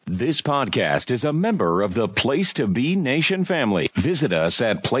This podcast is a member of the Place to Be Nation family. Visit us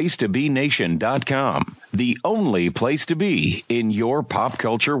at placetobenation.com, the only place to be in your pop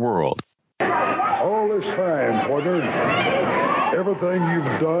culture world. All this time, Porter, everything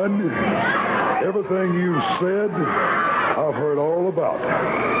you've done, everything you've said, I've heard all about.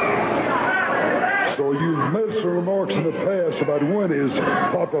 So you've made some remarks in the past about when is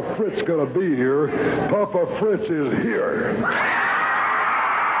Papa Fritz going to be here. Papa Fritz is here.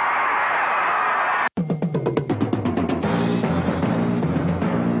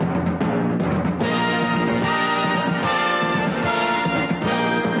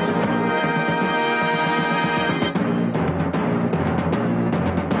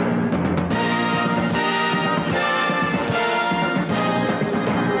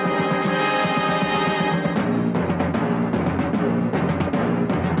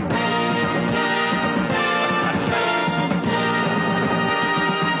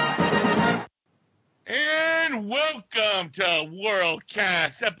 To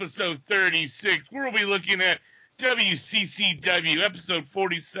Worldcast episode 36. We'll be looking at WCCW episode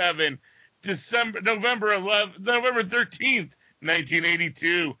 47, November 13th,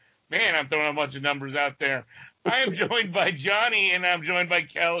 1982. Man, I'm throwing a bunch of numbers out there. I am joined by Johnny and I'm joined by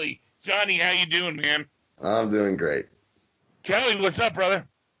Kelly. Johnny, how you doing, man? I'm doing great. Kelly, what's up, brother?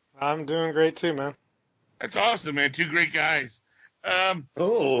 I'm doing great too, man. That's awesome, man. Two great guys.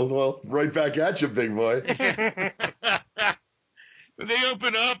 Well, right back at you, big boy. They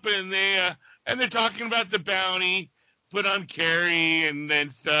open up and they're talking about the bounty put on Carrie and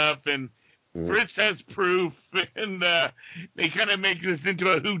then stuff, and Fritz has proof, and they kind of make this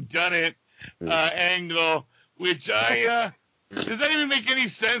into a whodunit angle, which does that even make any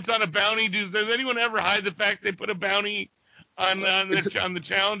sense on a bounty? Does anyone ever hide the fact they put a bounty on the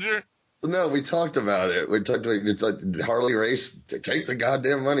challenger? No, we talked about it. We talked about it's like Harley Race, take the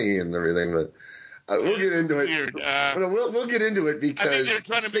goddamn money and everything, but we'll get into it. We'll get into it because I think they're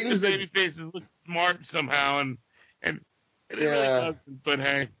trying to make the baby faces look smart somehow, and it really doesn't. But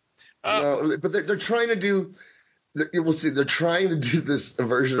hey, no, but they're trying to do. We'll see. They're trying to do this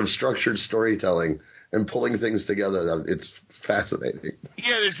version of structured storytelling and pulling things together. It's fascinating.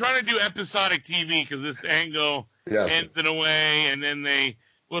 Yeah, they're trying to do episodic TV because this angle ends in a way, and then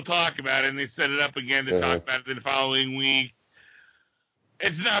we'll talk about it, and they set it up again to talk about it the following week.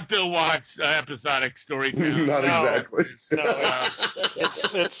 It's not Bill Watts' episodic storytelling. Not exactly. No,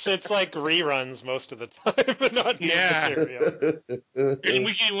 it's like reruns most of the time, but not new material. And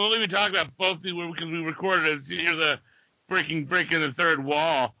we'll even talk about both because we recorded it. Here's a breaking the third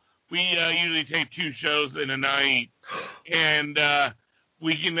wall. We usually tape two shows in a night, and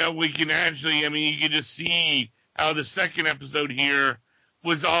we can actually. I mean, you can just see how the second episode here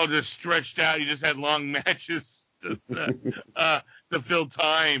was all just stretched out. You just had long matches to fill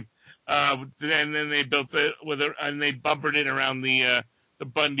time, and then they built it and they bumpered it around the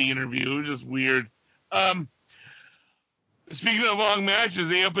Bundy interview. It was just weird. Speaking of long matches,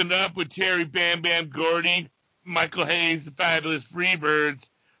 they opened up with Terry Bam Bam Gordy, Michael Hayes, the Fabulous Freebirds,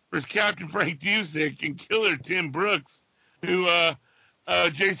 versus Captain Frank Dusek and Killer Tim Brooks, who Jay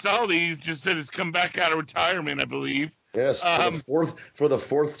Saldy just said has come back out of retirement, I believe. Yes, for the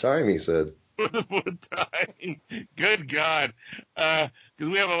fourth time, he said. For the fourth time. Good God. Because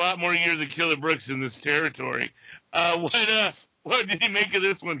we have a lot more years of Killer Brooks in this territory. What did you make of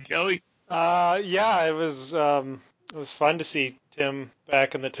this one, Kelly? Yeah, it was fun to see Tim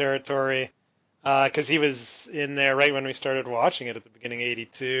back in the territory because he was in there right when we started watching it at the beginning of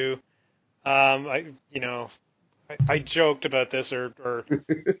 '82. I joked about this, or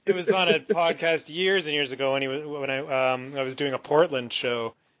it was on a podcast years and years ago when I was doing a Portland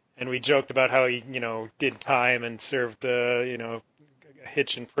show, and we joked about how he did time and served a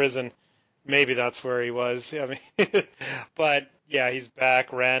hitch in prison. Maybe that's where he was. I mean, but yeah, he's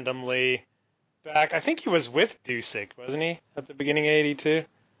back randomly. I think he was with Dusek, wasn't he, at the beginning of '82?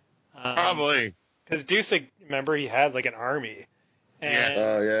 Probably. Because Dusek, remember, he had like an army.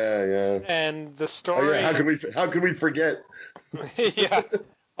 And, yeah. And the story. Oh, yeah. How could we forget? Yeah.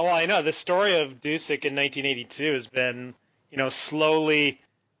 Oh, I know. The story of Dusek in 1982 has been, slowly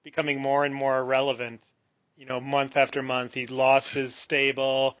becoming more and more relevant. Month after month, he lost his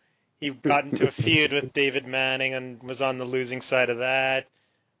stable. He got into a feud with David Manning and was on the losing side of that.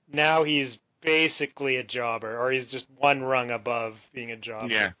 Now he's basically a jobber, or he's just one rung above being a jobber.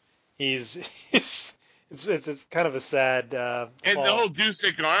 Yeah. It's kind of a sad and the whole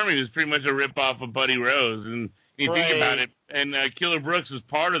Dusek army was pretty much a ripoff of Buddy Rose, and you think about it, and Killer Brooks was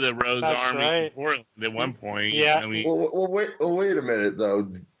part of the Rose army before at one point. Yeah. Well, wait a minute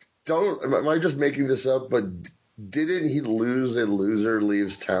though. Am I just making this up? But didn't he lose a loser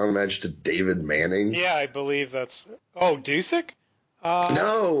leaves town match to David Manning? Yeah, I believe that's. Oh, Dusick?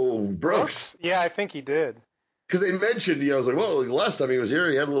 No, Brooks. Yeah, I think he did. Because they mentioned, I was like, well, last time he was here,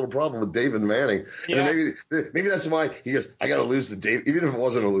 he had a little problem with David Manning. Yeah. And maybe that's why he goes, I got to lose to David, even if it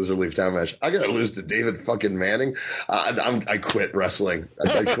wasn't a loser leave town match, I got to lose to David fucking Manning. I quit wrestling.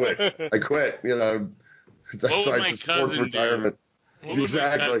 I quit. That's why it's a sports retirement. What would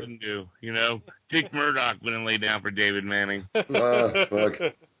my cousin do? Dick Murdoch wouldn't lay down for David Manning.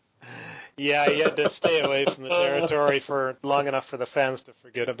 Fuck. Yeah, he had to stay away from the territory for long enough for the fans to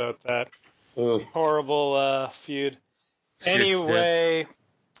forget about that horrible feud. Anyway,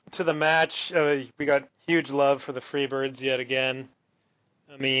 to the match, we got huge love for the Freebirds yet again.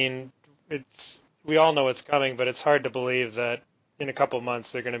 I mean, we all know it's coming, but it's hard to believe that in a couple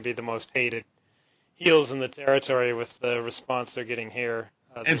months they're going to be the most hated heels in the territory with the response they're getting here.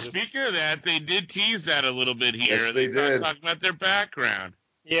 And speaking of that, they did tease that a little bit here. Yes, they did. Talking about their background.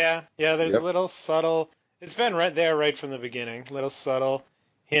 Yeah, there's little subtle. It's been right there right from the beginning. Little subtle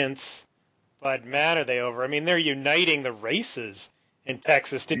hints. But man, are they over. I mean, they're uniting the races in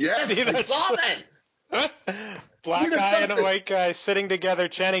Texas. Did you see that? I saw that! Black guy and a white guy sitting together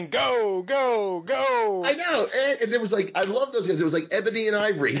chanting, go, go, go. I know. And it was like, I love those guys. It was like Ebony and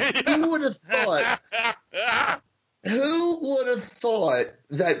Ivory. Who would have thought? Who would have thought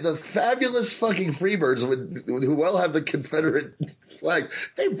that the fabulous fucking Freebirds, who well have the Confederate flag,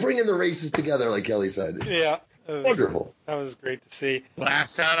 they bring in the races together, like Kelly said. Yeah. Wonderful. That was great to see.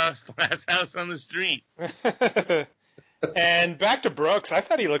 Last house on the street. And back to Brooks. I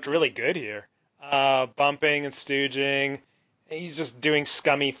thought he looked really good here. Bumping and stooging. He's just doing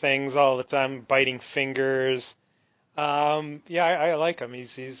scummy things all the time, biting fingers. I like him.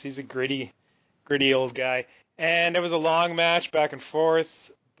 He's a gritty old guy. And it was a long match back and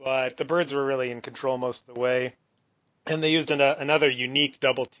forth, but the Birds were really in control most of the way. And they used another unique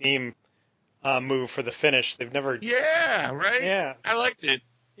double team move for the finish. They've never. Yeah, right? Yeah. I liked it.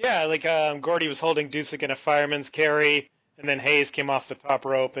 Yeah, like Gordy was holding Dusick in a fireman's carry, and then Hayes came off the top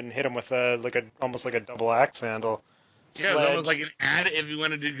rope and hit him with almost like a double axe handle. Yeah, it's almost like if you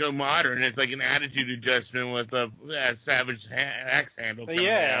wanted to go modern, it's like an attitude adjustment with a savage axe handle.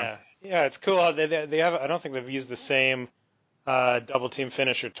 Yeah, it's cool. They have. I don't think they've used the same double team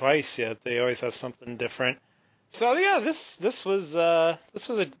finisher twice yet. They always have something different. So yeah, this was a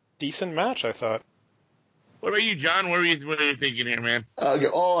decent match, I thought. What about you, John? What are you thinking here, man?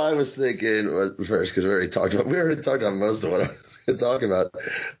 All I was thinking was first, because we already talked about most of what I was going to talk about,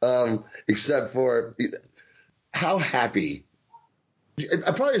 except for how happy.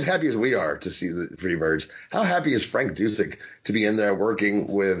 I'm probably as happy as we are to see the Freebirds. How happy is Frank Dusick to be in there working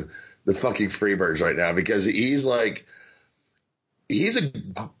with the fucking Freebirds right now? Because he's a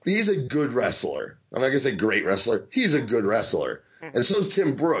good wrestler. I'm not gonna say great wrestler. He's a good wrestler, and so is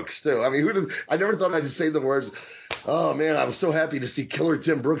Tim Brooks too. I mean, I never thought I'd say the words. Oh man, I was so happy to see Killer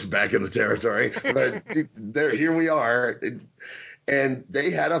Tim Brooks back in the territory. But here we are. And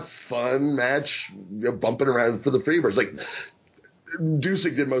they had a fun match, bumping around for the Freebirds. Like,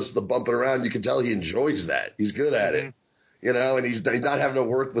 Dusick did most of the bumping around. You can tell he enjoys that. He's good at it. And he's not having to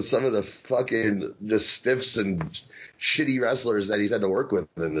work with some of the fucking just stiffs and shitty wrestlers that he's had to work with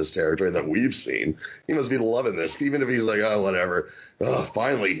in this territory that we've seen. He must be loving this, even if he's like, oh, whatever. Oh,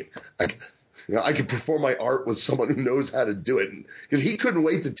 finally, I can perform my art with someone who knows how to do it. Because he couldn't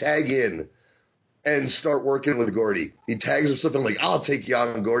wait to tag in and start working with Gordy. He tags him something like, I'll take you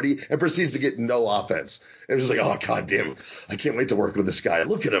on, Gordy, and proceeds to get no offense. And it was like, oh, God damn, I can't wait to work with this guy.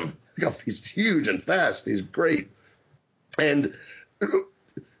 Look at him. He's huge and fast. He's great. And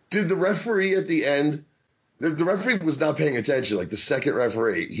did the referee at the end, the referee was not paying attention, like the second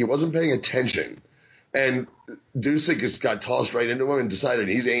referee. He wasn't paying attention. And Dusick just got tossed right into him and decided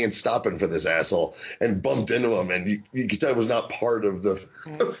he ain't stopping for this asshole and bumped into him. And you could tell it was not part of the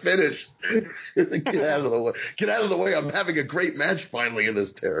finish. Like, get out of the way. Get out of the way. I'm having a great match finally in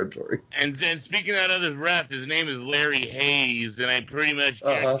this territory. And speaking of that other ref, his name is Larry Hayes. And I pretty much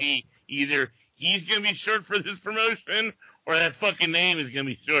guarantee either he's going to be short for this promotion or that fucking name is going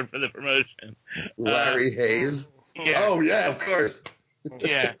to be short for the promotion. Larry Hayes? Yeah. Oh, yeah, of course.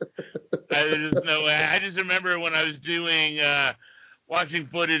 Yeah. There's no way. I just remember when I was doing watching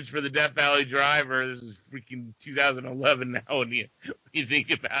footage for the Death Valley Driver. This is freaking 2011 now when you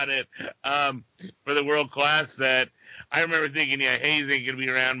think about it. For the World Class set, I remember thinking, Hayes ain't gonna be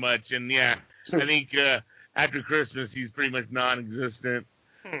around much, and I think after Christmas he's pretty much non-existent.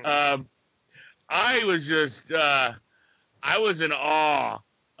 I was just I was in awe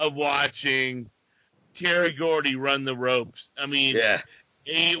of watching Terry Gordy run the ropes. I mean,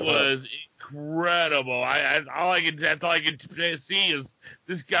 It was incredible. That's all I could see is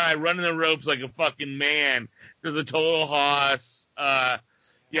this guy running the ropes like a fucking man. There's a total hoss.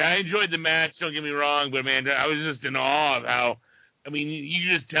 Yeah, I enjoyed the match. Don't get me wrong, but man, I was just in awe of how. I mean, you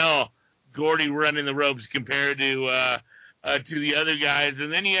can just tell Gordy running the ropes compared to the other guys,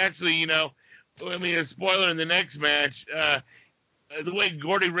 and then he actually, I mean, a spoiler in the next match. The way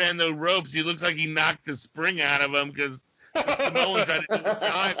Gordy ran the ropes, he looks like he knocked the spring out of him because Samoan tried to do a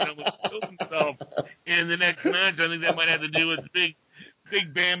dive and almost killed himself in the next match. I think that might have to do with Big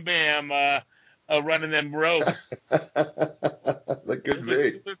Bam Bam running them ropes. That could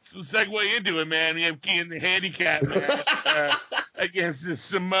be. Let's segue into it, man. We have Key in the handicap match against the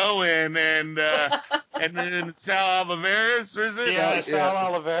Samoan and then Sal Oliveras, or is it? Yeah,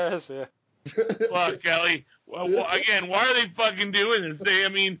 Sal Oliveras, yeah. Fuck, Kelly. Well, again, why are they fucking doing this? You're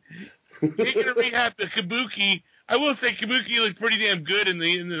going to rehab the Kabuki. I will say Kabuki looked pretty damn good in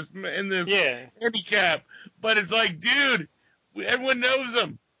this handicap, but it's like, dude, everyone knows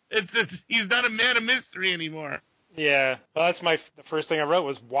him. He's not a man of mystery anymore. Yeah, well, that's the first thing I wrote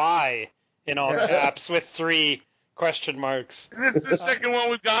was why in all caps with 3 question marks. This is the second one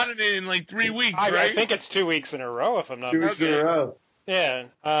we've gotten in like 3 weeks, right? I think it's 2 weeks in a row, if I'm not mistaken. 2 weeks in a row. Yeah.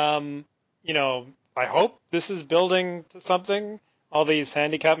 I hope this is building to something. All these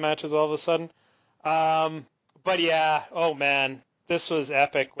handicap matches all of a sudden. But yeah, oh man, this was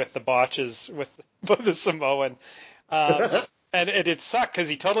epic with the botches with the Samoan. And it sucked because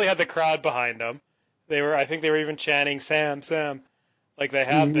he totally had the crowd behind him. I think they were even chanting Sam, Sam, like they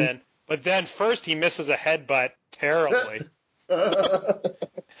have been. But then first he misses a headbutt terribly.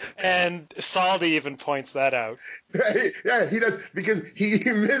 And Saldi even points that out. Yeah, he does, because he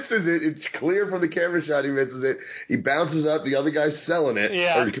misses it. It's clear from the camera shot he misses it. He bounces up. The other guy's selling it.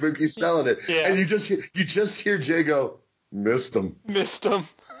 Yeah. Or Kabuki's selling it. Yeah. And you just hear Jay go, missed him.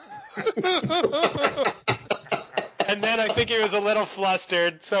 And then I think he was a little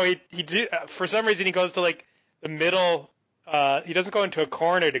flustered, so he for some reason he goes to like the middle. He doesn't go into a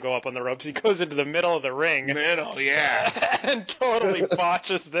corner to go up on the ropes. He goes into the middle of the ring. Yeah. And totally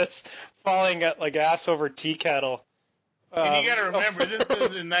botches this, falling at like ass over tea kettle. And you got to remember, this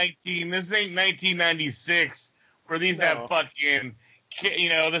ain't 1996 where these have fucking,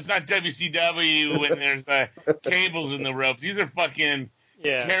 that's not WCW when there's cables in the ropes. These are fucking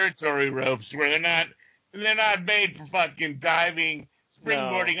territory ropes where they're not made for fucking diving,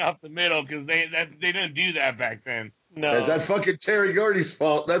 springboarding off the middle, because they didn't do that back then. No. Is that fucking Terry Gordy's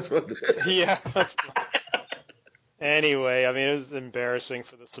fault? That's what. Yeah. Anyway, I mean, it was embarrassing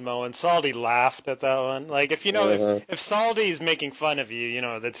for the Samoans. Saldi laughed at that one. Like, if if Saldi's making fun of you,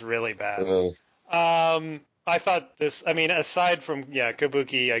 that's really bad. I thought this, I mean, aside from,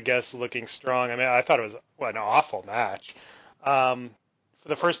 Kabuki, I guess, looking strong, I mean, I thought it was an awful match. For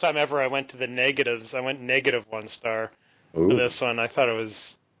the first time ever, I went to the negatives. I went negative 1 star for this one. I thought it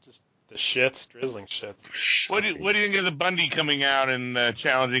was just the shits, drizzling shits. What do you think of the Bundy coming out and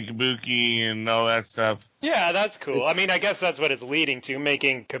challenging Kabuki and all that stuff? Yeah, that's cool. I mean, I guess that's what it's leading to,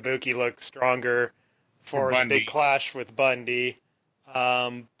 making Kabuki look stronger for the big clash with Bundy.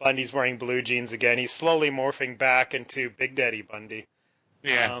 Bundy's wearing blue jeans again. He's slowly morphing back into Big Daddy Bundy.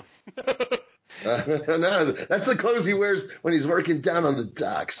 Yeah. No, that's the clothes he wears when he's working down on the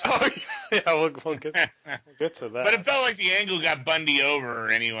docks. Oh, yeah, we'll get to that. But it felt like the angle got Bundy over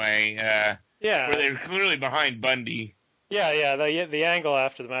anyway. Where they were clearly behind Bundy. Yeah. The angle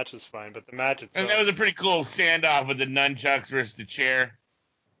after the match was fine, but the match itself. And that was a pretty cool standoff with the nunchucks versus the chair.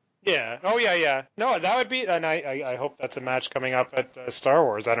 Yeah. Oh, yeah. No, that would be, and I hope that's a match coming up at Star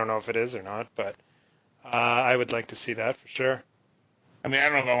Wars. I don't know if it is or not, but I would like to see that for sure. I mean, I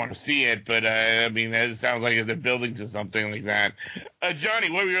don't know if I want to see it, but I mean, it sounds like they're building to something like that. Johnny,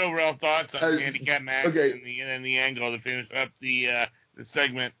 what were your overall thoughts on the handicap match and the angle to finish up the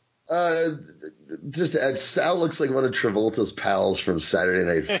segment? Just to add, Sal looks like one of Travolta's pals from Saturday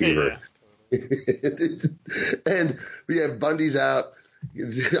Night Fever. And we have Bundy's out.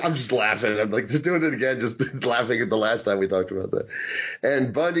 I'm just laughing. I'm like, they're doing it again, just laughing at the last time we talked about that.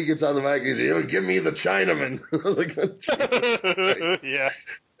 And Bundy gets on the mic and he's like, give me the Chinaman. I was like, oh, yeah.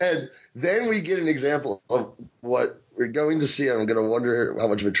 And then we get an example of what we're going to see. I'm going to wonder how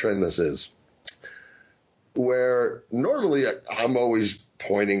much of a trend this is. Where normally I'm always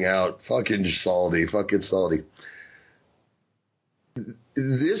pointing out fucking Saldi.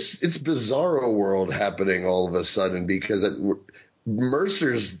 It's Bizarro World happening all of a sudden, because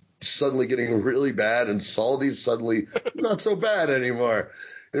Mercer's suddenly getting really bad and Saldi's suddenly not so bad anymore.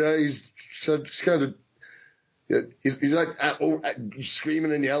 He's just kind of, he's like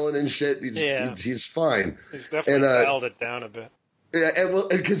screaming and yelling and shit. He's fine. He's definitely dialed it down a bit. Yeah, and well,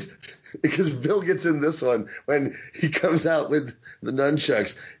 because Bill gets in this one when he comes out with the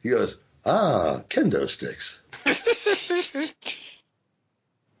nunchucks. He goes, kendo sticks.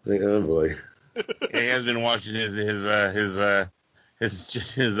 Like, oh boy. Yeah, he has been watching his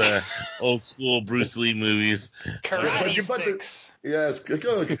old school Bruce Lee movies. Karate sticks. Yes, but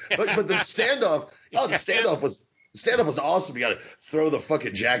the standoff. Oh, the standoff was awesome. You got to throw the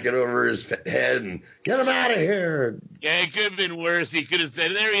fucking jacket over his head and get him out of here. Yeah, it could have been worse. He could have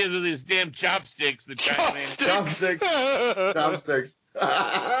said, "There he is with his damn chopsticks." The Chopsticks.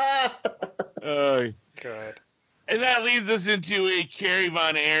 Oh, God. and that leads us into a Kerry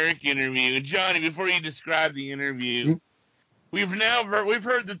Von Erich interview. And Johnny, before you describe the interview, we've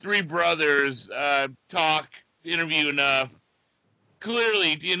heard the three brothers interview enough.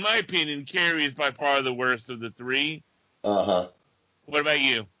 Clearly, in my opinion, Kerry is by far the worst of the three. Uh-huh. What about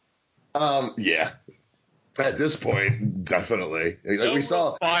you? Yeah. At this point, definitely. Like we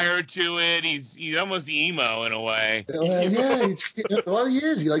saw fire to it. He's almost emo in a way. Yeah, well, he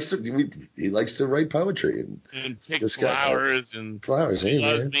is. He likes to write poetry and take flowers and flowers. She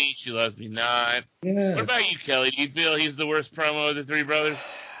loves me. She loves me not. Yeah. What about you, Kelly? Do you feel he's the worst promo of the three brothers?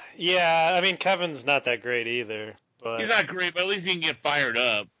 Yeah, I mean Kevin's not that great either. But he's not great, but at least he can get fired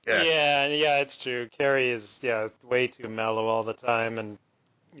up. Yeah, it's true. Kerry is way too mellow all the time and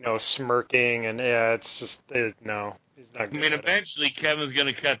smirking and it's just no, he's not good. I mean, eventually Kevin's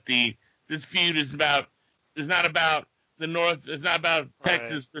going to cut this feud is not about the North. It's not about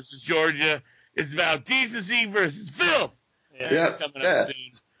Texas versus Georgia. It's about decency versus filth. Yeah. Coming up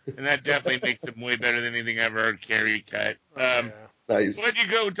soon, and that definitely makes him way better than anything I ever heard Kerry cut. Nice. Why'd you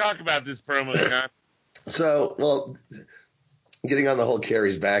go talk about this promo, John? So, well, getting on the whole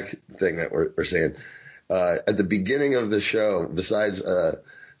Kerry's back thing that we're saying, at the beginning of the show, besides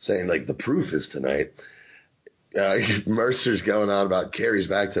saying like the proof is tonight, Mercer's going on about Kerry's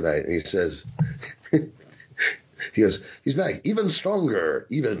back tonight, and he says, he goes, he's back, even stronger,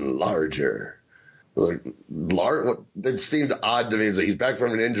 even larger. Like, that seemed odd to me. It's like he's back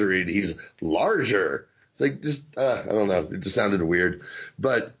from an injury, and he's larger. It's like just I don't know. It just sounded weird.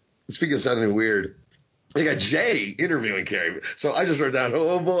 But speaking of sounding weird, they got Jay interviewing Kerry. So I just wrote down,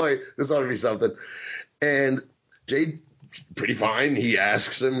 oh boy, this ought to be something. And Jay, pretty fine. He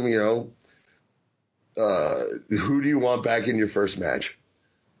asks him, who do you want back in your first match?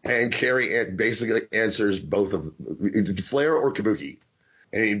 And Kerry basically answers both of them, Flair or Kabuki.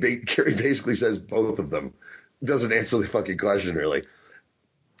 And Kerry basically says both of them. Doesn't answer the fucking question, really.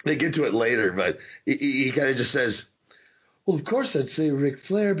 They get to it later, but he kind of just says, well, of course I'd say Ric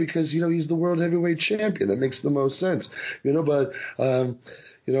Flair because, he's the world heavyweight champion. That makes the most sense. But, of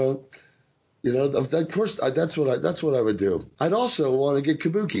course, that's what I would do. I'd also want to get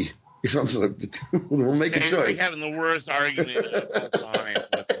Kabuki. We'll make a choice. Like having the worst argument of all time.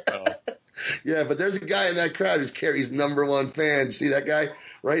 Yeah, but there's a guy in that crowd who's Kerry's number one fan. See that guy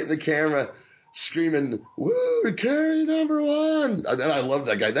right in the camera screaming, "Woo, Kerry number one!" And I love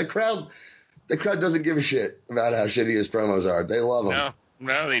that guy. That crowd doesn't give a shit about how shitty his promos are. They love him.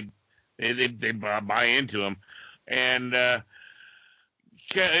 No, they buy into him. And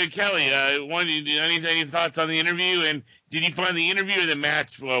Kelly, any thoughts on the interview? And did you find the interview or the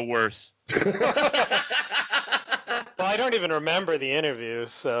match worse? Well, I don't even remember the interview,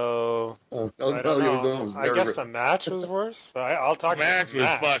 so I don't know. I guess the match was worse. But I'll talk about the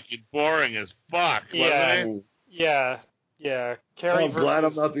match. Was fucking boring as fuck, wasn't it? Yeah. Kerry I'm glad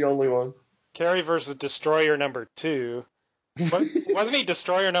I'm not the only one. Kerry versus Destroyer number 2. Wasn't he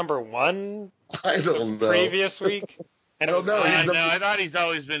Destroyer number 1? I don't know. Previous week? I don't know. I thought he's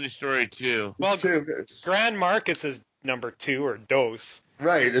always been Destroyer 2. Well, Grand Marcus is number 2 or Dos.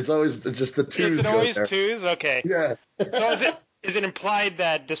 Right, it's just the 2s. Is it always 2s? Okay. Yeah. So is it implied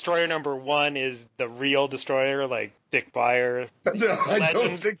that Destroyer number 1 is the real Destroyer, like Dick Beyer? No, I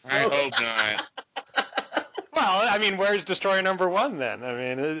don't think so. I hope not. Well, I mean, where's Destroyer number 1 then? I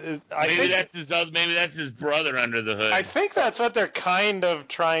mean, maybe that's his brother under the hood. I think that's what they're kind of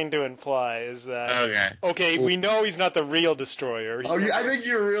trying to imply is that. Okay, we know he's not the real Destroyer. I think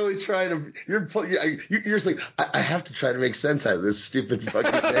you're really trying to. You're just like I have to try to make sense out of this stupid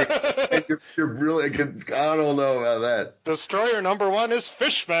fucking thing. And you're really. I don't know about that. Destroyer number 1 is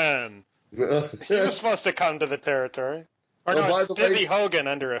Fishman. He was supposed to come to the territory. Or no, it's Dizzy Hogan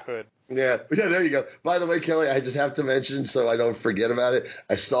under a hood. Yeah, there you go. By the way, Kelly, I just have to mention so I don't forget about it.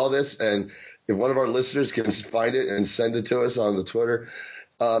 I saw this, and if one of our listeners can find it and send it to us on the Twitter,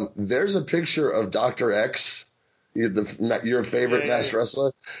 there's a picture of Dr. X, your favorite masked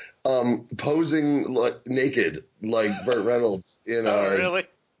wrestler, posing naked like Burt Reynolds in really?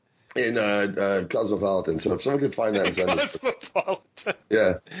 in Cosmopolitan. So if someone could find that and send it. Cosmopolitan.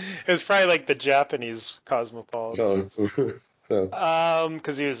 Yeah. It was probably like the Japanese Cosmopolitan. Oh.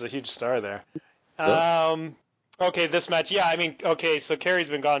 Because he was a huge star there. Yeah. Okay, this match. Yeah, I mean, okay, so Kerry's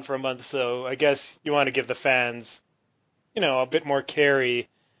been gone for a month, so I guess you want to give the fans, a bit more Kerry,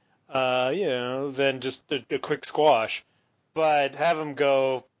 than just a quick squash. But have him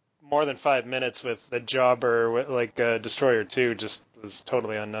go more than 5 minutes with the jobber, like Destroyer 2, just was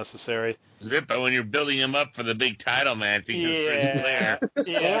totally unnecessary. But when you're building him up for the big title match, I think that's pretty clear.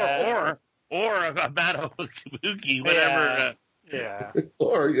 Yeah. Or a battle with Kabuki, whatever. Yeah.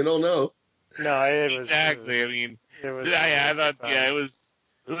 Or you don't know. No, it was exactly. I mean, I thought, it was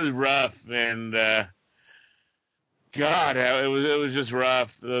rough, and God, it was just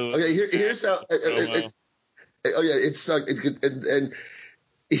rough. Okay, here's how. It sucked. And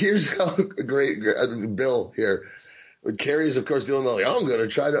here's how great Bill here. Kerry's, of course, doing like, I'm going to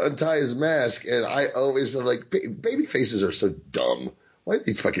try to untie his mask, and I always feel like baby faces are so dumb. Why did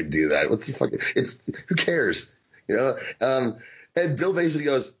they fucking do that? What's the fucking? Who cares, And Bill basically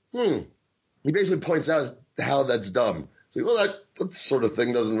goes, He basically points out how that's dumb. So, well, that sort of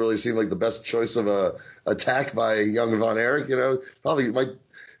thing doesn't really seem like the best choice of a attack by young Von Erich. Probably might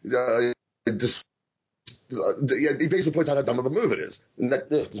just. He basically points out how dumb of a move it is. And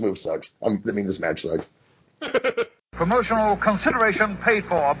this move sucks. This match sucks. Promotional consideration paid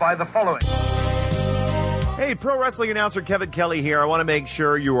for by the following. Hey, pro wrestling announcer Kevin Kelly here. I want to make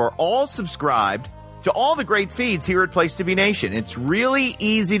sure you are all subscribed to all the great feeds here at Place to Be Nation. It's really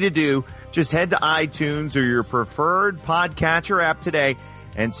easy to do. Just head to iTunes or your preferred podcatcher app today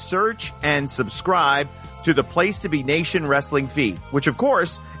and search and subscribe to the Place to Be Nation wrestling feed, which, of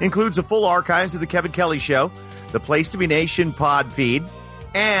course, includes the full archives of the Kevin Kelly Show, the Place to Be Nation pod feed,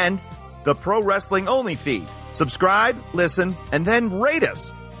 and the Pro Wrestling Only feed. Subscribe, listen, and then rate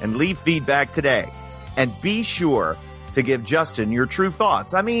us and leave feedback today. And be sure to give Justin your true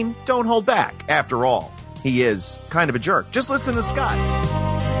thoughts. I mean, don't hold back. After all, he is kind of a jerk. Just listen to Scott.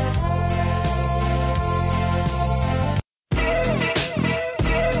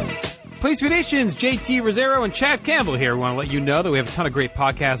 Place to Be Nation's JT Rosero and Chad Campbell here. We want to let you know that we have a ton of great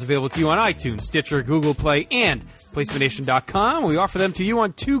podcasts available to you on iTunes, Stitcher, Google Play, and PlaceToBeNation.com. We offer them to you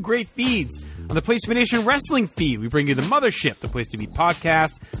on two great feeds. On the Place to Be Nation wrestling feed, we bring you the Mothership, the Place to Be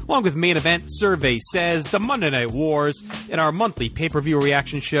podcast, along with Main Event, Survey Says, the Monday Night Wars, and our monthly pay-per-view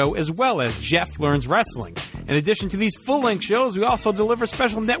reaction show, as well as Jeff Learns Wrestling. In addition to these full-length shows, we also deliver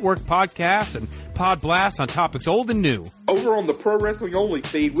special network podcasts and pod blasts on topics old and new. Over on the Pro Wrestling Only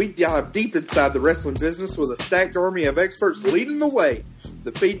feed, we dive deep inside the wrestling business with a stacked army of experts leading the way.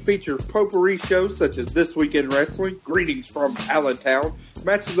 The feed features potpourri shows such as This Week in Wrestling, Greetings from Allentown,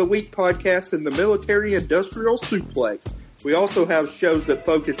 Match of the Week podcasts, and the Military Industrial Suplex. We also have shows that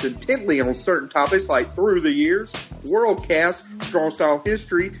focus intently on certain topics like Through the Years, Worldcast, Strong Style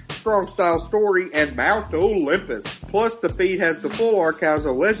History, Strong Style Story, and Mount Olympus. Plus, the feed has the full archives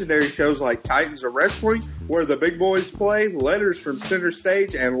of legendary shows like Titans of Wrestling, Where the Big Boys Play, Letters from Center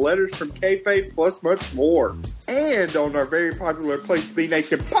Stage, and Letters from Kayfabe, plus much more. And on our very popular Place to Be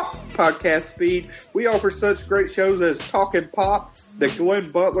Nation Pop podcast feed, we offer such great shows as Talkin' Pop, the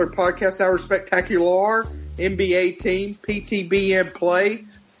Glenn Butler Podcast Hour Spectacular, NBA Team, PTBN Play,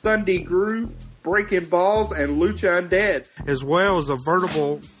 Sunday Groove, Breaking Balls, and Lucha Undead, as well as a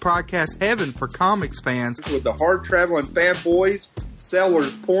veritable podcast heaven for comics fans with the Hard Traveling Fanboys,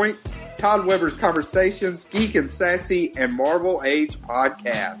 Sellers Points, Todd Weber's Conversations, Geek and Sassy, and Marvel Age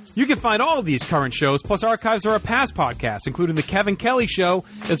podcasts. You can find all of these current shows, plus archives of our past podcasts, including The Kevin Kelly Show,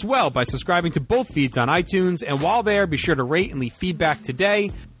 as well by subscribing to both feeds on iTunes. And while there, be sure to rate and leave feedback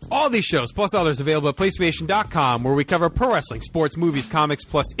today. All these shows, plus others, available at PlaceToBeNation.com, where we cover pro wrestling, sports, movies, comics,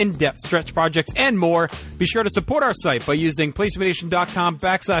 plus in-depth stretch projects and more. Be sure to support our site by using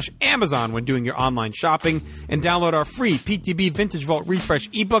PlaceToBeNation.com/Amazon when doing your online shopping, and download our free PTB Vintage Vault Refresh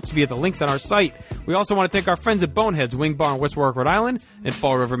ebooks via the links on our site. We also want to thank our friends at Boneheads Wing Bar in West Warwick, Rhode Island, and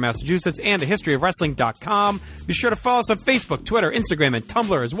Fall River, Massachusetts, and thehistoryofwrestling.com. Be sure to follow us on Facebook, Twitter, Instagram, and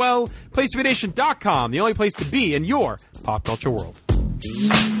Tumblr as well. PlaceToBeNation.com, the only place to be in your pop culture world.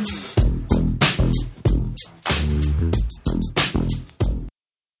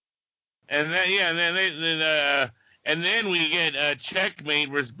 And then we get Checkmate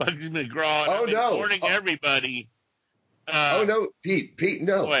versus Bugsy McGraw. Warning everybody. No, Pete,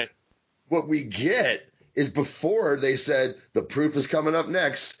 no. What? What we get is before they said the proof is coming up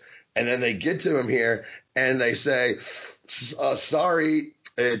next, and then they get to him here and they say, sorry.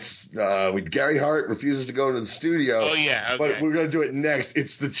 It's Gary Hart refuses to go into the studio. Oh yeah, okay. But we're gonna do it next.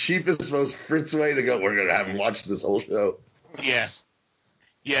 It's the cheapest, most Fritz way to go. We're gonna have him watch this whole show. Yeah,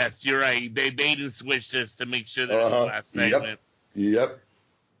 Yes, you're right. They bait and switched us to make sure that it's the last segment. Yep.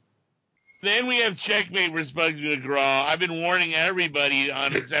 Then we have Checkmate versus Bugsy McGraw. I've been warning everybody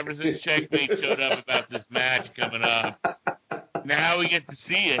on this ever since Checkmate showed up about this match coming up. Now we get to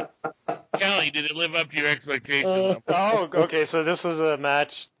see it. Kelly, did it live up to your expectations? Okay. So this was a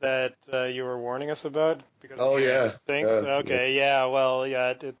match that you were warning us about because yeah. Stinks. Okay, yeah. Well, yeah,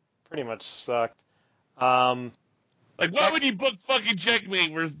 it pretty much sucked. Like, why would you book fucking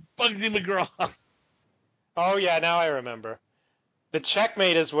Checkmate versus Bugsy McGraw? Oh yeah, now I remember. The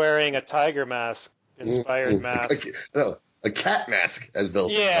Checkmate is wearing a tiger mask inspired mask. A cat mask, as Bill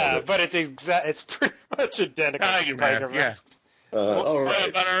says. Yeah, but it's pretty much identical to tiger masks.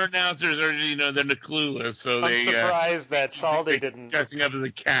 But our announcers are, they're clueless, so I'm surprised that Saldi didn't dressing up as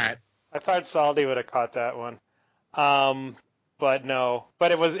a cat. I thought Saldi would have caught that one, but no.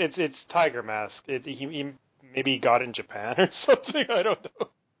 But it's tiger mask. He maybe got in Japan or something. I don't know.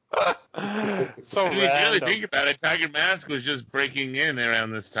 So if you really think about it, Tiger Mask was just breaking in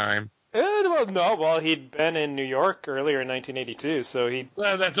around this time. Well, he'd been in New York earlier in 1982, so he.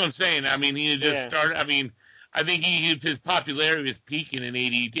 Well, that's what I'm saying. I mean, he just started. I mean, I think his popularity was peaking in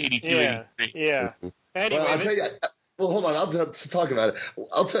 82, 83. Yeah. Anyway, well, I'll tell you. Well, hold on. I'll talk about it.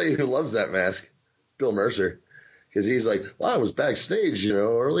 I'll tell you who loves that mask. Bill Mercer. Because he's like, well, I was backstage,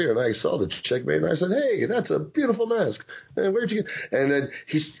 earlier, and I saw the Checkmate, and I said, hey, that's a beautiful mask. And where'd you get? And then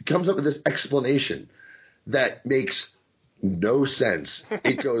he comes up with this explanation that makes no sense.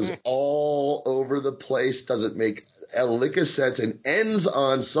 It goes all over the place, doesn't make a lick of sense, and ends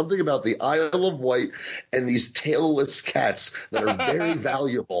on something about the Isle of Wight and these tailless cats that are very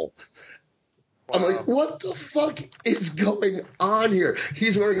valuable. Wow. I'm like, what the fuck is going on here?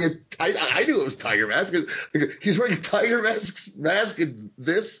 He's wearing I knew it was Tiger Mask. He's wearing a Tiger mask in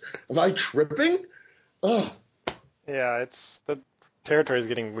this. Am I tripping? Oh. Yeah, the territory is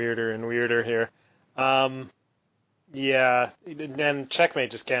getting weirder and weirder here. Yeah, and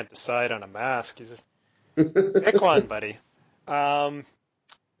Checkmate just can't decide on a mask. He's just pick one, buddy.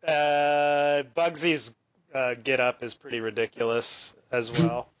 Bugsy's get up is pretty ridiculous as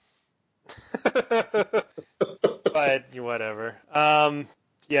well. But whatever.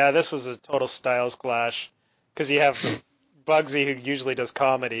 Yeah, this was a total styles clash because you have Bugsy, who usually does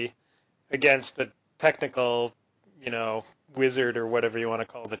comedy, against the technical, wizard or whatever you want to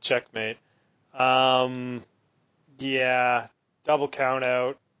call the Checkmate. Yeah, double count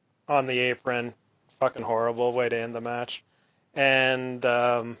out on the apron, fucking horrible way to end the match, and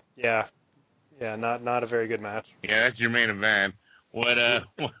not a very good match. Yeah, that's your main event. What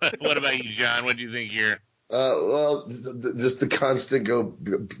about you, John? What do you think here? Well, just the constant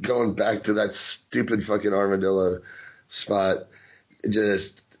going back to that stupid fucking armadillo spot.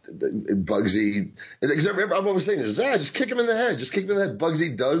 Just Bugsy. Because I'm always saying, just kick him in the head. Just kick him in the head.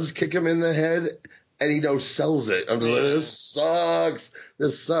 Bugsy does kick him in the head, and he sells it. I'm just like, this sucks.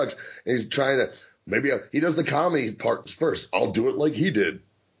 This sucks. And he's trying to he does the comedy part first. I'll do it like he did.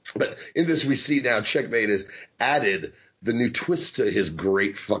 But in this, we see now Checkmate has added the new twist to his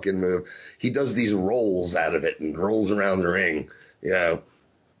great fucking move. He does these rolls out of it and rolls around the ring,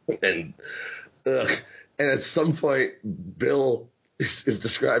 and at some point, Bill is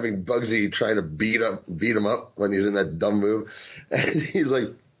describing Bugsy trying to beat him up when he's in that dumb move, and he's like,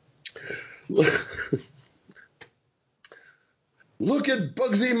 look at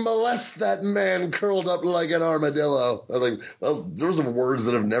Bugsy molest that man curled up like an armadillo. I was like, well, those are words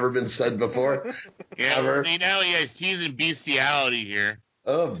that have never been said before. Yeah, ever. Now he's teasing bestiality here.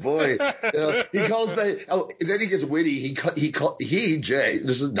 Oh boy, he calls that. Oh, then he gets witty. Jay.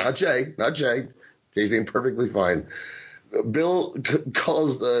 This is not Jay. Jay's being perfectly fine. Bill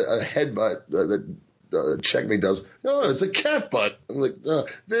calls a headbutt that Checkmate does. No, it's a cat butt. I'm like,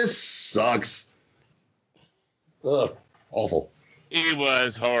 this sucks. Awful. It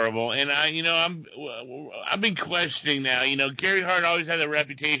was horrible, and I've been questioning now. Gary Hart always had a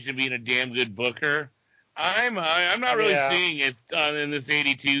reputation of being a damn good booker. I'm not really seeing it in this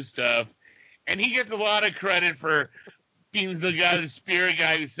 82 stuff, and he gets a lot of credit for being the spirit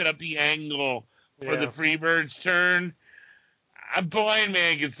guy who set up the angle for the Freebirds turn. A blind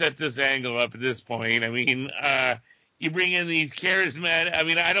man can set this angle up at this point. I mean, you bring in these charismatic. I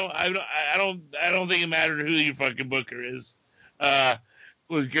mean, I don't think it mattered who your fucking booker is.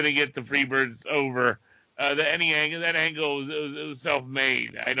 Was going to get the Freebirds over. That angle was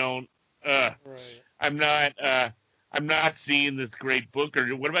self-made. I don't. Right. I'm not seeing this great booker.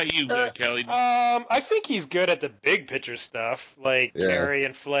 What about you, Kelly? I think he's good at the big picture stuff, like Gary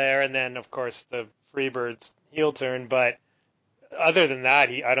and Flair, and then of course the Freebirds heel turn. But other than that,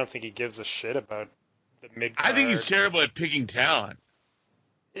 I don't think he gives a shit about the mid. I think he's terrible at picking talent.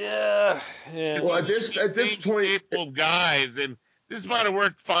 Yeah. Well, at this point, staple of guys, and this might have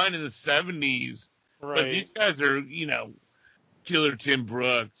worked fine in the 70s, Right. but these guys are, Killer Tim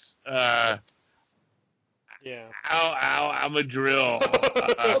Brooks. Yeah. I'm a drill.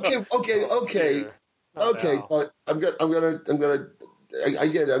 okay. Al. But I'm gonna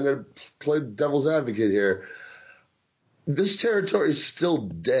play devil's advocate here. This territory is still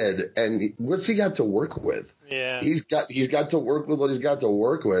dead, and what's he got to work with? Yeah. He's got to work with what he's got to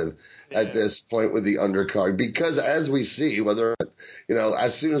work with at this point with the undercard, because as we see, whether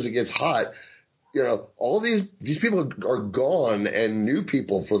as soon as it gets hot, all these people are gone, and new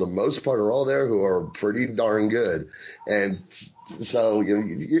people for the most part are all there who are pretty darn good, and so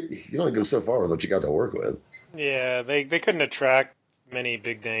you only go so far with what you got to work with. Yeah, they couldn't attract many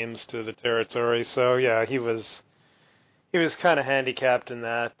big names to the territory, so yeah, he was kind of handicapped in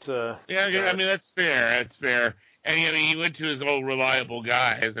that. I mean, that's fair. That's fair. And he went to his old reliable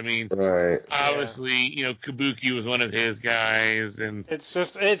guys. I mean, right. Obviously, Kabuki was one of his guys, and it's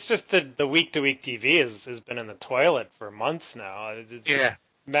just the week to week TV has been in the toilet for months now.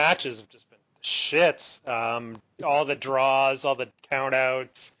 Matches have just been shit. All the draws, all the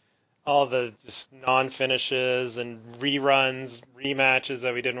countouts, all the just non-finishes and reruns, rematches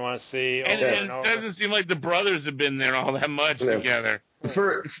that we didn't want to see. And it doesn't seem like the brothers have been there all that much together.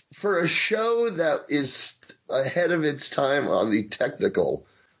 For a show that is ahead of its time on the technical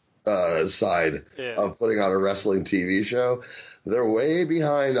side of putting on a wrestling TV show, they're way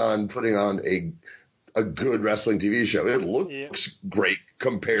behind on putting on a good wrestling TV show. It looks great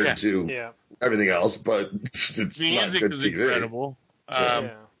compared to everything else, but it's not good is TV. Incredible.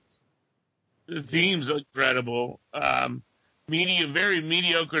 The themes are incredible. Very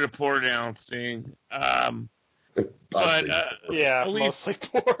mediocre to poor announcing. But mostly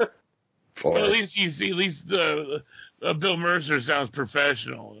poor. At least you see, Bill Mercer sounds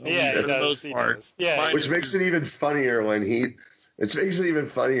professional. Yeah, for the most part. Yeah, which makes it even funnier when he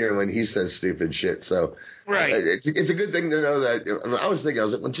says stupid shit. So right, it's a good thing to know that. I was like,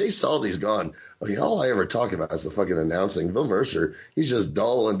 when Jay Saldy's gone, all I ever talk about is the fucking announcing. Bill Mercer, he's just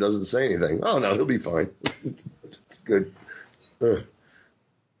dull and doesn't say anything. Oh no, he'll be fine. It's good. All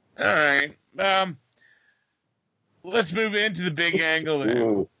right. Let's move into the big angle then.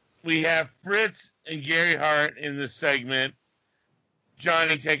 Ooh. We have Fritz and Gary Hart in this segment.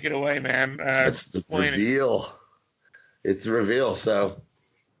 Johnny, take it away, man. That's the reveal. It's the reveal. So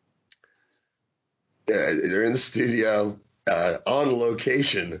they're in the studio, on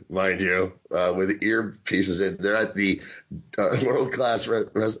location, mind you, with earpieces in. They're at the World Class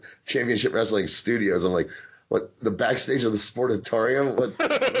Championship Wrestling Studios. I'm like, what? The backstage of the Sportatorium? What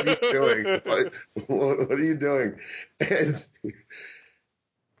are you doing? What are you doing? And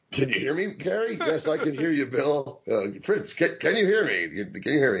can you hear me, Gary? Yes, I can hear you, Bill. Fritz, can you hear me?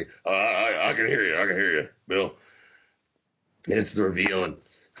 Can you hear me? I can hear you. I can hear you, Bill. And it's the reveal, and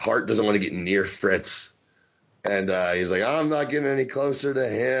Hart doesn't want to get near Fritz. And he's like, I'm not getting any closer to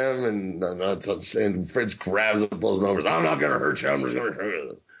him. And Fritz grabs him and pulls him over. I'm not going to hurt you. I'm just going to hurt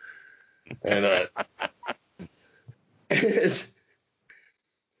you. And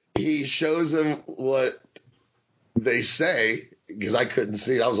he shows him what they say, because I couldn't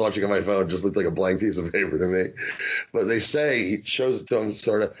see. I was watching on my phone. It just looked like a blank piece of paper to me. But they say, he shows it to him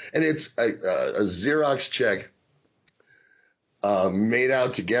sort of. And it's a Xerox check made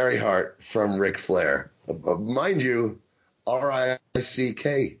out to Gary Hart from Ric Flair. Mind you,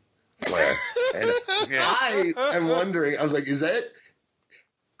 R-I-C-K Flair. And I am wondering, I was like, is that?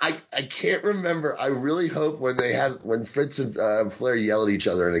 I can't remember. I really hope when Fritz and Flair yell at each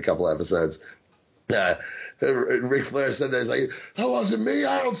other in a couple episodes, Ric Flair said that, he's like, that wasn't me.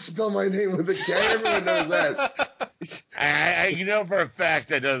 I don't spell my name with a K. Everyone knows that. You know for a fact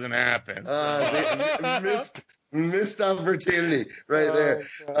that doesn't happen. Missed opportunity right there.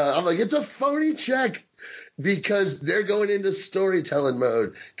 I'm like, it's a phony check, because they're going into storytelling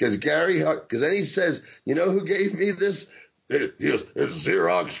mode. Because then he says, you know who gave me this? It's a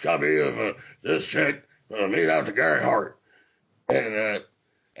Xerox copy of this check made out to Gary Hart. And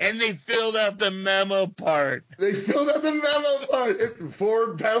they filled out the memo part. For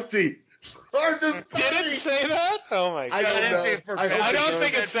bounty. Did it say that? Oh my god! I don't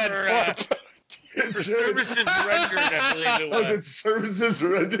think it said for. Services rendered, I believe it was. It services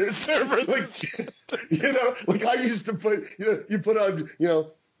rendered? Like I used to put, you put on,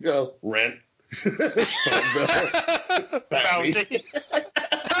 rent. Bounty.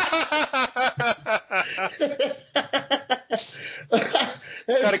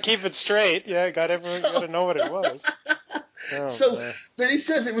 Got to keep it straight. Yeah, got to know what it was. Then he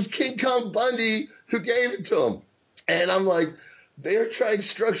says it was King Kong Bundy who gave it to him. And I'm like, They are trying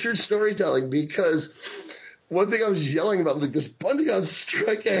structured storytelling because one thing I was yelling about, like, this Bundy on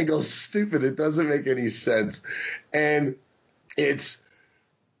strike angle is stupid. It doesn't make any sense. And it's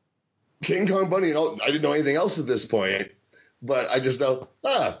King Kong Bundy. I didn't know anything else at this point, but I just know,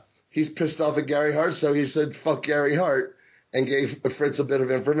 he's pissed off at Gary Hart, so he said, fuck Gary Hart, and gave Fritz a bit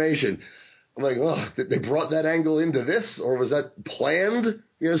of information. I'm like, oh, they brought that angle into this, or was that planned?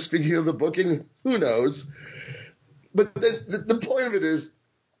 You know, speaking of the booking, who knows? But the point of it is,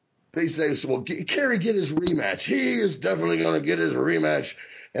 they say, so, well, Kerry get his rematch. He is definitely going to get his rematch,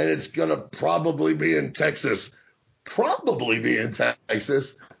 and it's going to probably be in Texas. Probably be in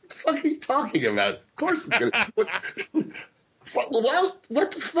Texas? What the fuck are you talking about? Of course it's going to.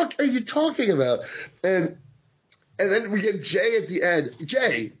 What the fuck are you talking about? And then we get Jay at the end.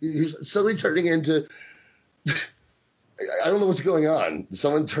 Jay, who's suddenly turning into. I don't know what's going on.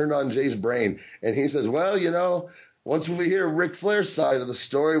 Someone turned on Jay's brain, and he says, well, you know, once we hear Ric Flair's side of the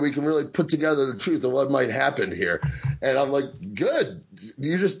story, we can really put together the truth of what might happen here. And I'm like, good.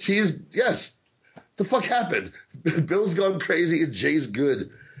 You just teased. Yes. What the fuck happened? Bill's gone crazy and Jay's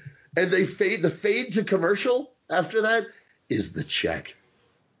good. And the fade to commercial after that is the check.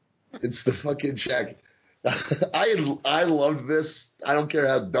 It's the fucking check. I loved this. I don't care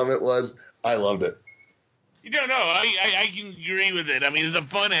how dumb it was. I loved it. You don't know. I can agree with it. I mean, it's a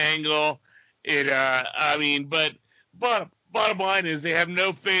fun angle. But bottom line is they have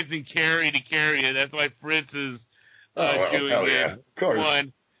no faith in Kerry to carry it. That's why Fritz is doing it. Yeah. Of course.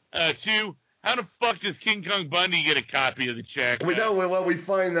 One. Two, how the fuck does King Kong Bundy get a copy of the check? We know. Well, we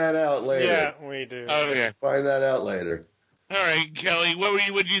find that out later. Yeah, we do. Okay. Find that out later. All right, Kelly, what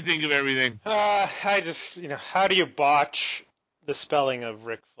did you think of everything? I just, how do you botch the spelling of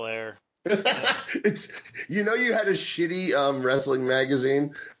Ric Flair? It's you had a shitty wrestling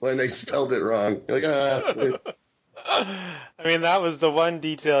magazine when they spelled it wrong. You're like, I mean, that was the one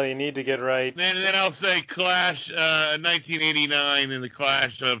detail you need to get right. Then I'll say Clash 1989 in the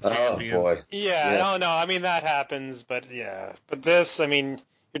Clash of Champions. Oh boy. Yeah, no, I mean that happens, but yeah. But this, I mean,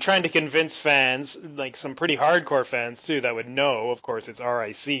 you're trying to convince fans, like some pretty hardcore fans too, that would know, of course, it's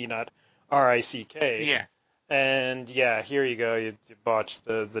RIC, not RICK. Yeah. And yeah, here you go, you botched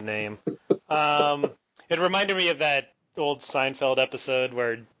the name. It reminded me of that old Seinfeld episode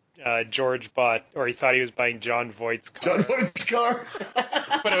where George bought, or he thought he was buying John Voight's car. John Voight's car.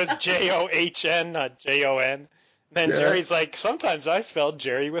 But it was John, not Jon. Then Yeah. Jerry's like, sometimes I spell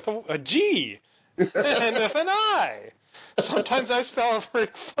Jerry with a G and with an I. Sometimes I spell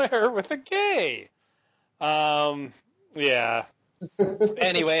Ric Flair with a K. Yeah.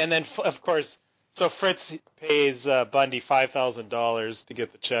 Anyway, and then, of course, so Fritz pays Bundy $5,000 to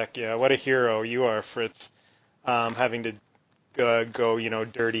get the check. Yeah, what a hero you are, Fritz, having to go,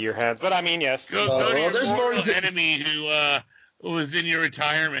 dirty your hands. But I mean, yes. Go to your mortal enemy who was in your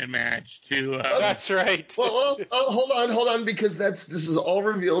retirement match. That's right. Well, hold on, because this is all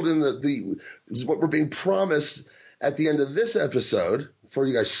revealed in this is what we're being promised at the end of this episode. Before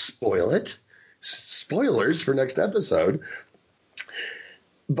you guys spoil it, spoilers for next episode.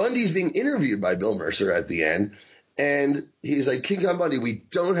 Bundy's being interviewed by Bill Mercer at the end, and he's like, King Kong Bundy, we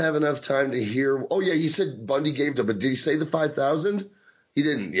don't have enough time to hear. Oh yeah, he said Bundy gave to, but did he say the 5,000? He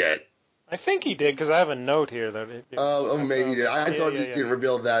didn't yet. I think he did, because I have a note here that. Maybe he did. I thought he didn't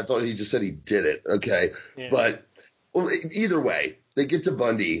reveal that. I thought he just said he did it. Okay, yeah. But either way, they get to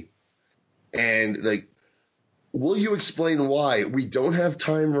Bundy, and like, will you explain why? We don't have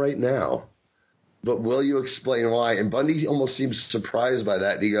time right now. But will you explain why? And Bundy almost seems surprised by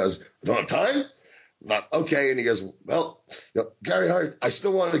that. And he goes, don't have time? Not okay. And he goes, well, Gary Hart, I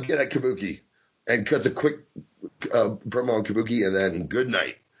still want to get at Kabuki. And cuts a quick promo on Kabuki, and then good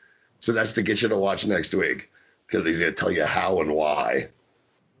night. So that's to get you to watch next week, because he's going to tell you how and why.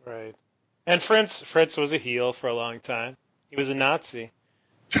 Right. And Fritz was a heel for a long time. He was a Nazi.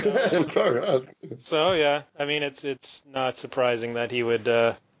 So yeah, I mean, it's not surprising that he would,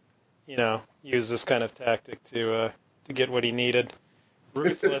 use this kind of tactic to get what he needed.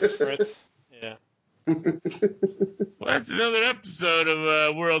 Ruthless Fritz. Yeah. Well, that's another episode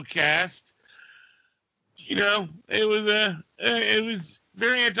of Worldcast. It was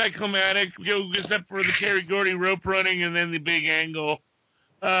very anticlimactic, except for the Terry Gordy rope running and then the big angle.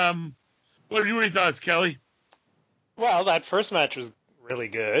 What are your thoughts, Kelly? Well, that first match was really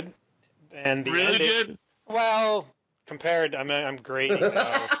good, and the really ending, good. Well, compared, I'm grading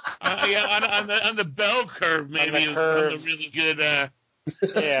now. On the bell curve, maybe on the curve. On the really good.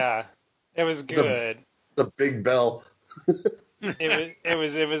 Yeah, it was good. The big bell. It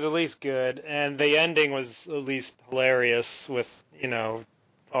was at least good, and the ending was at least hilarious with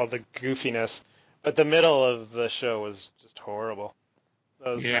all the goofiness. But the middle of the show was just horrible.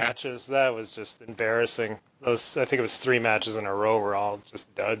 Those Yeah. matches, that was just embarrassing. I think it was 3 matches in a row were all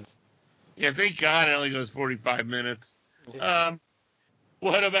just duds. Yeah, thank God it only goes 45 minutes.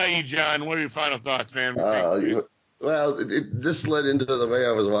 What about you, John? What are your final thoughts, man? Well, this led into the way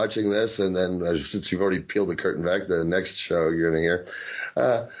I was watching this, and then since you've already peeled the curtain back, the next show you're going to hear,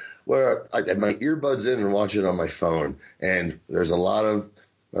 where I had my earbuds in and watch it on my phone, and there's a lot of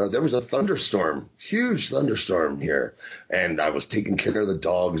there was a thunderstorm, huge thunderstorm here, and I was taking care of the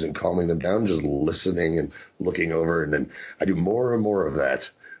dogs and calming them down, just listening and looking over, and then I do more and more of that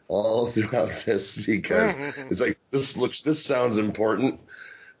all throughout this because it's like this sounds important.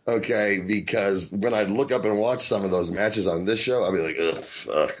 Okay, because when I look up and watch some of those matches on this show, I'll be like, ugh,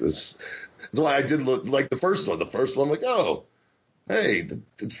 fuck this. That's why I did look like the first one. The first one, I'm like, oh, hey,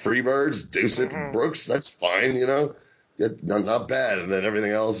 it's Freebirds, Deucett, Brooks, that's fine, you know, not bad. And then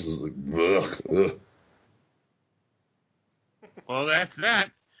everything else is like, ugh. Well, that's that.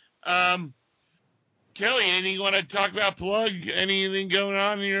 Kelly, anything you want to talk about? Plug anything going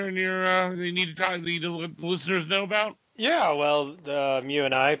on here? You need to let the listeners know about? Yeah, well, you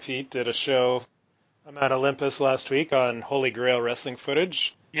and I, Pete, did a show on Mount Olympus last week on Holy Grail wrestling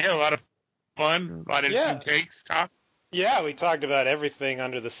footage. Yeah, a lot of fun, a lot of interesting takes, talk. Yeah, we talked about everything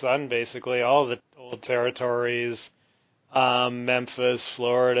under the sun, basically, all the old territories, Memphis,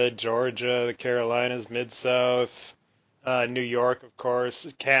 Florida, Georgia, the Carolinas, Mid-South, New York, of course,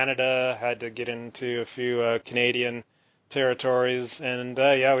 Canada, had to get into a few Canadian territories, and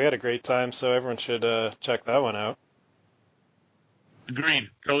yeah, we had a great time, so everyone should check that one out. Agreed.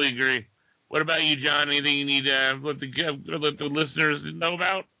 Totally agree. What about you, John? Anything you need to let the listeners know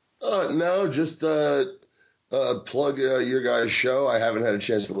about? No, just plug your guys' show. I haven't had a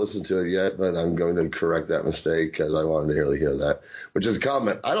chance to listen to it yet, but I'm going to correct that mistake because I wanted to really hear that. Which is a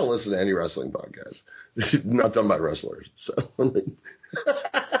comment. I don't listen to any wrestling podcasts, not done by wrestlers. So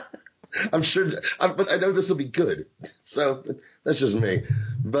I'm sure, but I know this will be good. So that's just me.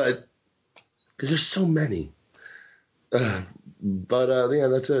 But because there's so many. Yeah,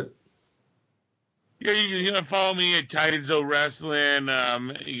 that's it. Yeah, you can follow me at Titans O Wrestling.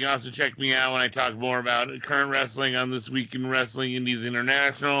 You can also check me out when I talk more about current wrestling on This Week in Wrestling Indies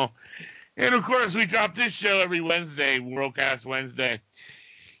International. And, of course, we drop this show every Wednesday, Worldcast Wednesday.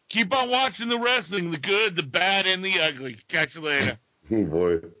 Keep on watching the wrestling, the good, the bad, and the ugly. Catch you later. Oh,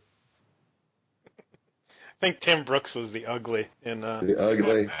 boy. I think Tim Brooks was the ugly in the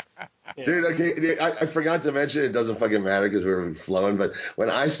ugly. Yeah. Dude, okay, I forgot to mention, it doesn't fucking matter because we were flowing, but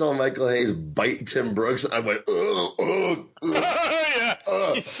when I saw Michael Hayes bite Tim Brooks, I went, ugh.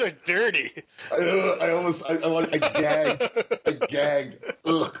 Yeah, he's so dirty. I gagged.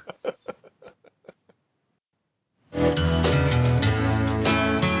 Ugh.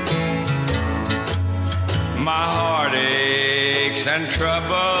 My heartaches and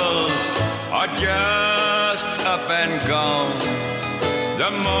troubles are just up and gone. The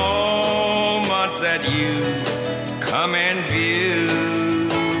moment that you come in view,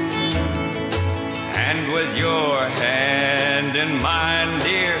 and with your hand in mine,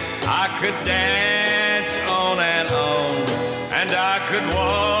 dear, I could dance on, and I could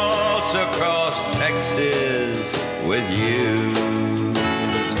waltz across Texas with you.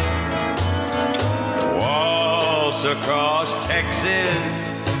 Waltz across Texas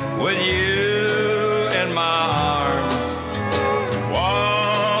with you in my arms.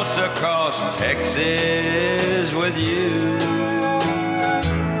 Waltz across Texas with you.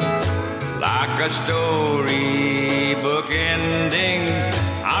 Like a storybook ending,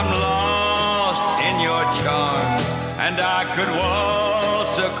 I'm lost in your charms, and I could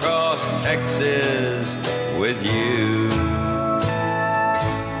waltz across Texas with you.